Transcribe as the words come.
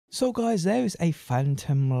So guys, there is a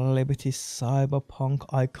Phantom Liberty Cyberpunk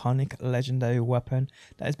iconic legendary weapon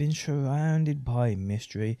that has been surrounded by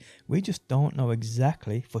mystery. We just don't know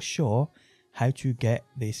exactly for sure how to get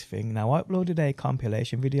this thing. Now I uploaded a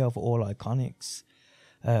compilation video of all iconics,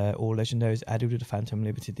 all legendaries added with the Phantom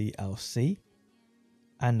Liberty DLC.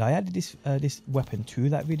 And I added this weapon to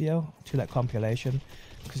that video, to that compilation,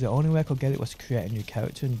 because the only way I could get it was to create a new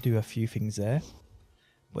character and do a few things there.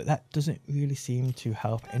 But that doesn't really seem to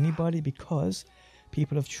help anybody because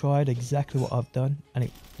people have tried exactly what I've done and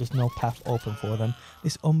there's no path open for them.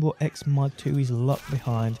 This Umbra X-MOD2 is locked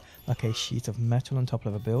behind like a sheet of metal on top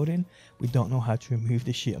of a building. We don't know how to remove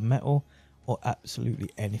this sheet of metal or absolutely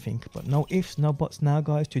anything. But no ifs, no buts now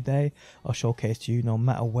guys. Today I'll showcase to you, no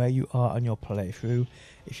matter where you are on your playthrough,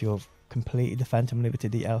 if you've completed the Phantom Liberty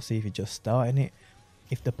DLC, if you're just starting it,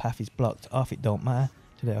 if the path is blocked off, it don't matter.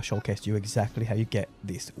 Today I'll showcase to you exactly how you get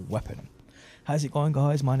this weapon. How's it going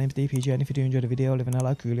guys? My name's DPJ and if you do enjoy the video, leaving a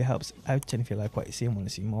like really helps out, and if you like what you see and want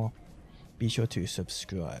to see more, be sure to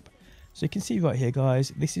subscribe. So you can see right here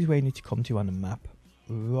guys, this is where you need to come to on the map,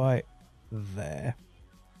 right there.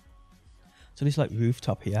 So this like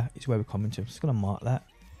rooftop here is where we're coming to. I'm just going to mark that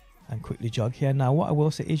and quickly jog here. Now what I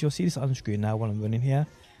will say is you'll see this on screen now while I'm running here.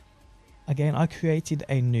 Again, I created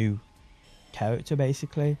a new character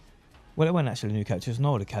basically. Well, it wasn't actually a new character, it was an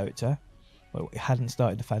older character, but it hadn't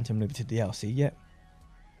started the Phantom Liberty DLC yet.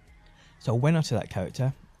 So I went onto that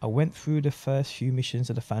character, I went through the first few missions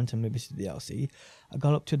of the Phantom Liberty DLC, I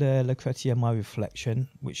got up to the Lucretia My Reflection,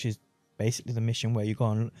 which is basically the mission where you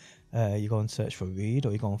go and search for Reed,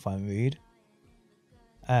 or you go and find Reed.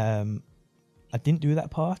 I didn't do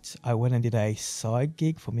that part. I went and did a side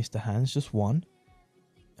gig for Mr. Hands, just one.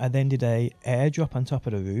 I then did a airdrop on top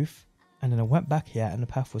of the roof. And then I went back here and the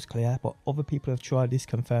path was clear, but other people have tried this,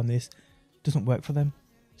 confirmed this, doesn't work for them.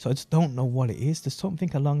 So I just don't know what it is. There's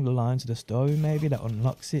something along the lines of the story maybe that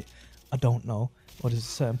unlocks it. I don't know. Or there's a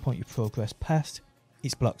certain point you progress past,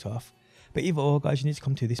 it's blocked off. But either or guys, you need to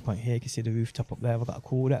come to this point here. You can see the rooftop up there. I've got to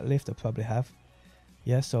call that lift, I probably have.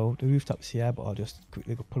 Yeah, so the rooftop's here, but I'll just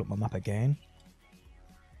quickly go pull up my map again.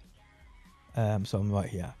 So I'm right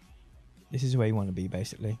here. This is where you want to be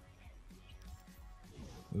basically.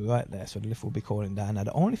 Right there, so the lift will be calling down. Now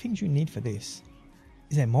the only things you need for this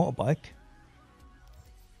is a motorbike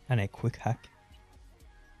and a quick hack.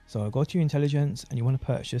 So go to your intelligence and you want to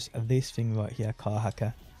purchase this thing right here, car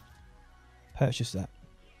hacker. Purchase that.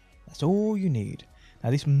 That's all you need.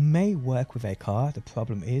 Now this may work with a car. The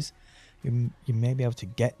problem is you may be able to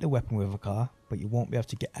get the weapon with a car, but you won't be able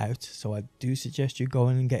to get out. So I do suggest you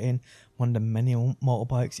going and getting one of the many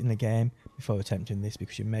motorbikes in the game before attempting this,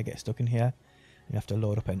 because you may get stuck in here. You have to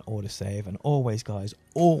load up an auto save, and always guys,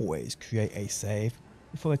 always create a save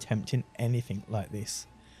before attempting anything like this,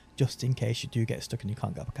 just in case you do get stuck and you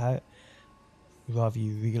can't get back out. Rather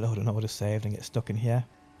you reload an auto save than get stuck in here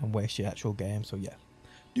and waste your actual game. So yeah,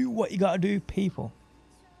 do what you gotta do, people.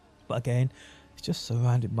 But again, it's just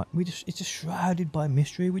surrounded by it's just shrouded by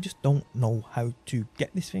mystery. We just don't know how to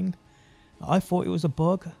get this thing. I thought it was a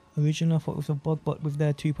bug originally. I thought it was a bug, but with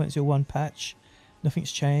their 2.01 patch,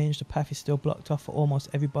 nothing's changed. The path is still blocked off for almost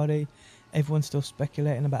everybody. Everyone's still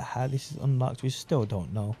speculating about how this is unlocked. We still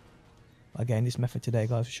don't know. Again, this method today,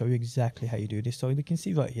 guys, will show you exactly how you do this. So you can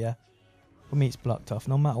see right here, for me it's blocked off.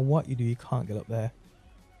 No matter what you do, you can't get up there.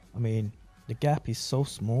 I mean, the gap is so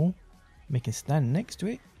small. You can stand next to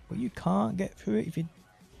it, but you can't get through it if you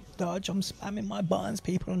dodge. I'm spamming my buttons,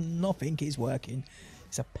 people, and nothing is working.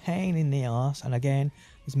 It's a pain in the arse. And again,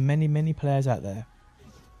 there's many players out there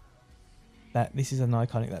that this is an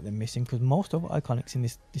iconic that they're missing, because most of the iconics in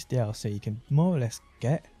this DLC you can more or less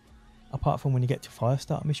get, apart from when you get to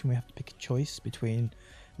Firestarter mission we have to pick a choice between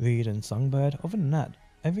Reed and Songbird. Other than that,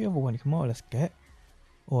 every other one you can more or less get,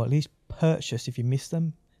 or at least purchase if you miss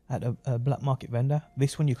them at a black market vendor.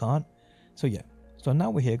 This one you can't. So yeah, so now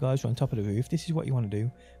we're here guys, we're on top of the roof. This is what you want to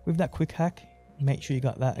do with that quick hack. Make sure you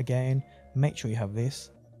got that. Again, make sure you have this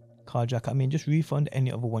carjack. I mean, just refund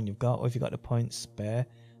any other one you've got, or if you got the points spare,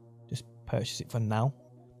 just purchase it for now,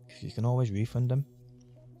 because you can always refund them.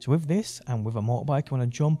 So with this and with a motorbike, you want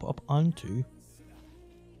to jump up onto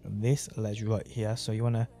this ledge right here. So you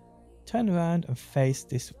want to turn around and face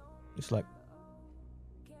this, just like,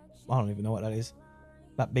 I don't even know what that is,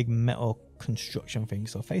 that big metal construction thing.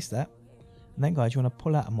 So face that, and then guys, you want to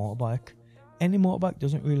pull out a motorbike. Any motorbike,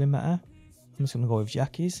 doesn't really matter. I'm just going to go with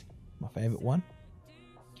Jackie's, my favorite one.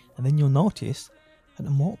 And then you'll notice that the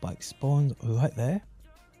motorbike spawns right there.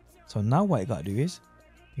 So now what you gotta do is,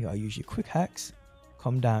 you gotta use your quick hacks,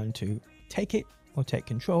 come down to take it or take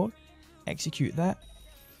control, execute that,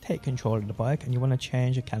 take control of the bike, and you want to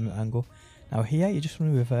change the camera angle. Now here, you just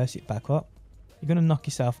want to reverse it back up. You're going to knock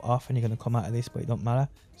yourself off and you're going to come out of this, but it don't matter.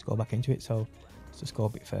 Let's go back into it. So let's just go a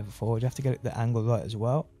bit further forward. You have to get the angle right as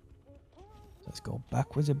well. So let's go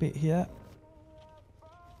backwards a bit here.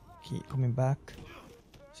 Keep coming back.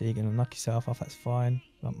 So you're going to knock yourself off, that's fine.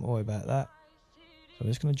 Don't worry about that. So I'm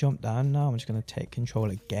just going to jump down now. I'm just going to take control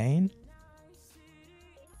again.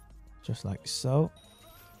 Just like so.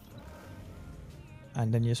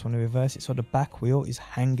 And then you just want to reverse it. So the back wheel is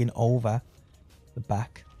hanging over the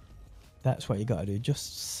back. That's what you got to do.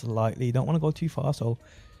 Just slightly. You don't want to go too far. So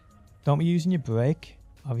don't be using your brake.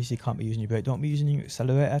 Obviously you can't be using your brake. Don't be using your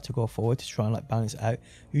accelerator to go forward to try and like balance it out.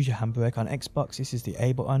 Use your handbrake. On Xbox this is the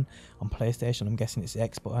A button. On PlayStation I'm guessing it's the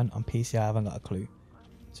X button. On PC I haven't got a clue.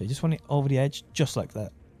 So you just want it over the edge just like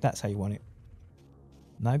that. That's how you want it.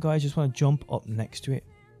 Now guys, you just want to jump up next to it.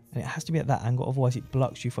 And it has to be at that angle, otherwise it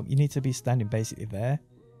blocks you from... You need to be standing basically there.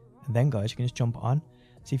 And then guys, you can just jump on.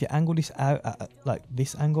 See, if you angle this out at like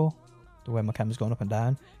this angle, the way my camera's going up and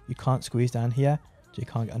down, you can't squeeze down here, so you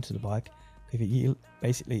can't get onto the bike. If you yield,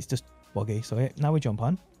 basically it's just buggy. So yeah, now we jump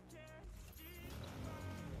on.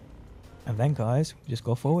 And then guys, we just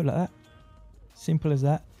go forward like that. Simple as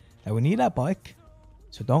that. Now we need our bike,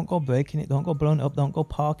 so don't go breaking it, don't go blowing it up, don't go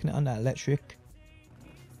parking it on that electric.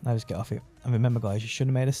 Now just get off it. And remember guys, you should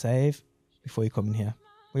have made a save before you come in here.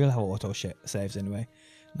 We'll have auto saves anyway.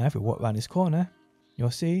 Now if we walk around this corner,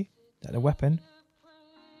 you'll see that the weapon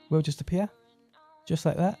will just appear. Just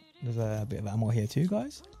like that. There's a bit of ammo here too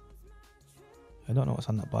guys. I don't know what's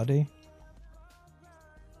on that body.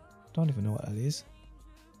 Don't even know what that is.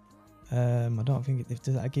 I don't think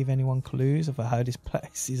does that give anyone clues of how this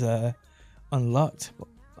place is unlocked, but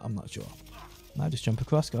I'm not sure. Now just jump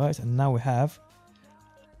across guys, and now we have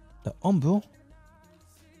the Umbra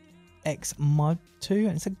X-MOD2,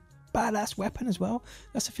 and it's a badass weapon as well.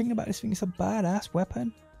 That's the thing about this thing, it's a badass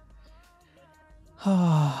weapon.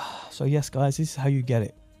 So yes guys, this is how you get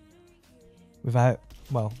it without,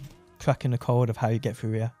 well, cracking the code of how you get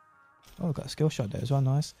through here. Oh, we've got a skill shot there as well,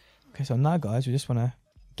 nice. Okay, so now guys, we just want to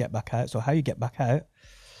get back out. So how you get back out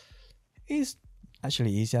is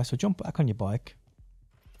actually easier. So jump back on your bike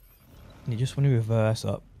and you just want to reverse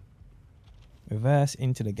up. Reverse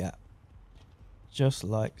into the gap. Just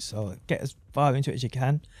like so. Get as far into it as you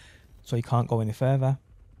can so you can't go any further.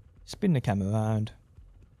 Spin the camera around.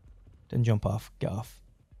 Then jump off. Get off.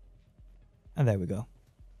 And there we go.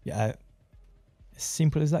 You're out. As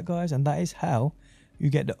simple as that guys. And that is how you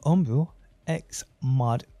get the Umbra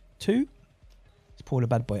X-MOD2. Let's pull the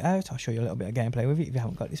bad boy out. I'll show you a little bit of gameplay with it if you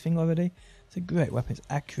haven't got this thing already. It's a great weapon. It's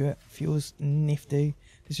accurate. Feels nifty.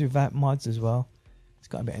 This is without mods as well. It's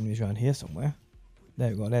got a bit of enemies around here somewhere. There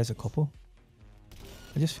we go. There's a couple.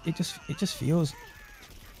 It just feels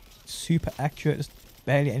super accurate. There's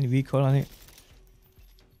barely any recoil on it.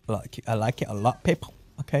 I like it a lot, people.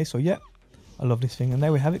 Okay, so yeah, I love this thing. And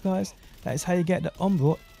there we have it, guys. That is how you get the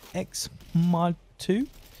Umbra X-MOD2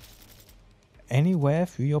 anywhere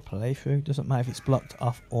through your playthrough. Doesn't matter if it's blocked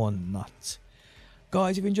off or not.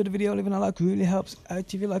 Guys, if you enjoyed the video, leaving a like really helps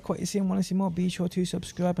out. If you like what you see and want to see more, be sure to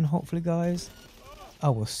subscribe. And hopefully, guys, I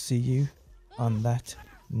will see you on that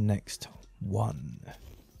next one.